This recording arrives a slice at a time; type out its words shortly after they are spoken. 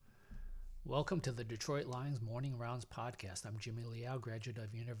Welcome to the Detroit Lions Morning Rounds podcast. I'm Jimmy Liao, graduate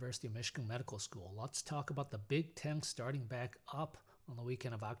of University of Michigan Medical School. Let's talk about the Big Ten starting back up on the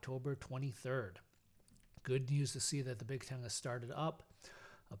weekend of October 23rd. Good news to see that the Big Ten has started up.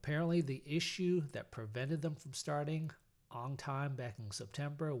 Apparently, the issue that prevented them from starting on time back in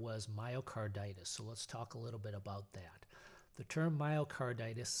September was myocarditis. So let's talk a little bit about that. The term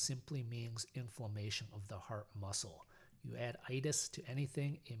myocarditis simply means inflammation of the heart muscle. You add itis to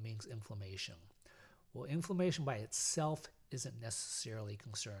anything, it means inflammation. Well, inflammation by itself isn't necessarily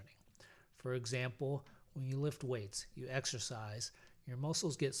concerning. For example, when you lift weights, you exercise, your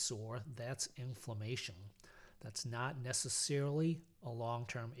muscles get sore, that's inflammation. That's not necessarily a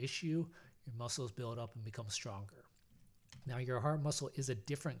long-term issue. Your muscles build up and become stronger. Now, your heart muscle is a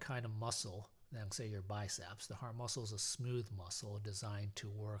different kind of muscle than, say, your biceps. The heart muscle is a smooth muscle designed to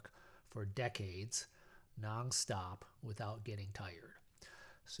work for decades, non-stop, without getting tired.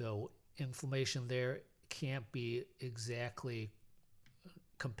 So inflammation there can't be exactly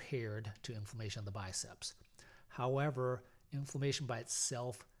compared to inflammation of the biceps. However, inflammation by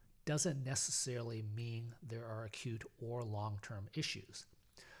itself doesn't necessarily mean there are acute or long-term issues.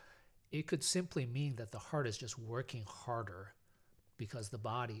 It could simply mean that the heart is just working harder because the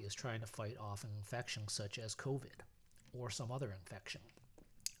body is trying to fight off an infection such as COVID or some other infection.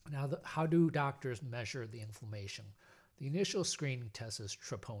 Now, how do doctors measure the inflammation? The initial screening test is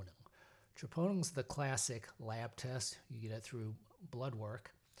troponin. Troponin is the classic lab test. You get it through blood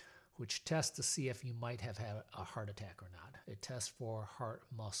work, which tests to see if you might have had a heart attack or not. It tests for heart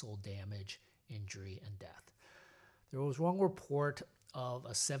muscle damage, injury, and death. There was one report of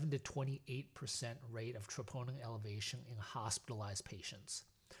a 7 to 28% rate of troponin elevation in hospitalized patients.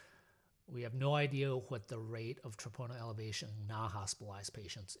 We have no idea what the rate of troponin elevation in non-hospitalized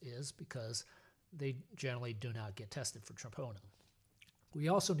patients is because they generally do not get tested for troponin. We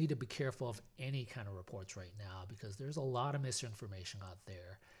also need to be careful of any kind of reports right now because there's a lot of misinformation out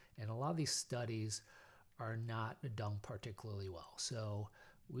there, and a lot of these studies are not done particularly well. So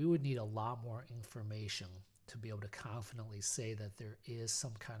we would need a lot more information to be able to confidently say that there is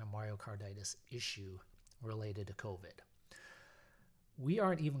some kind of myocarditis issue related to COVID. We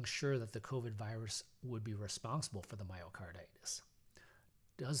aren't even sure that the COVID virus would be responsible for the myocarditis.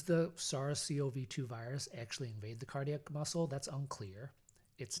 Does the SARS-CoV-2 virus actually invade the cardiac muscle? That's unclear.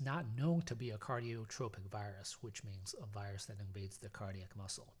 It's not known to be a cardiotropic virus, which means a virus that invades the cardiac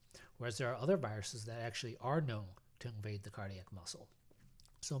muscle. Whereas there are other viruses that actually are known to invade the cardiac muscle.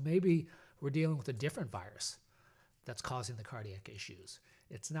 So maybe we're dealing with a different virus that's causing the cardiac issues.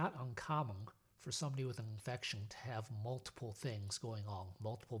 It's not uncommon for somebody with an infection to have multiple things going on,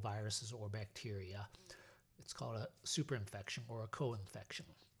 multiple viruses or bacteria. It's called a superinfection or a co-infection.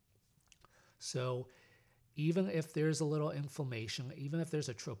 So even if there's a little inflammation, even if there's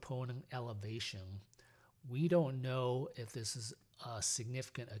a troponin elevation, we don't know if this is a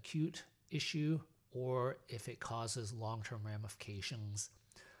significant acute issue or if it causes long-term ramifications.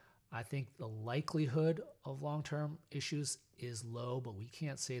 I think the likelihood of long-term issues is low, but we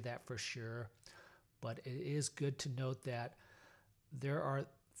can't say that for sure. But it is good to note that there are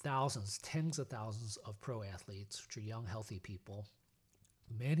thousands, tens of thousands of pro athletes, which are young, healthy people,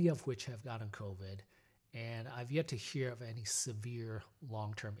 many of which have gotten COVID, and I've yet to hear of any severe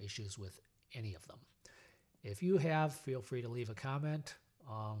long-term issues with any of them. If you have, feel free to leave a comment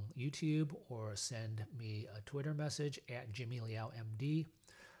on YouTube or send me a Twitter message at Jimmy Liao MD.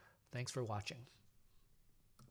 Thanks for watching.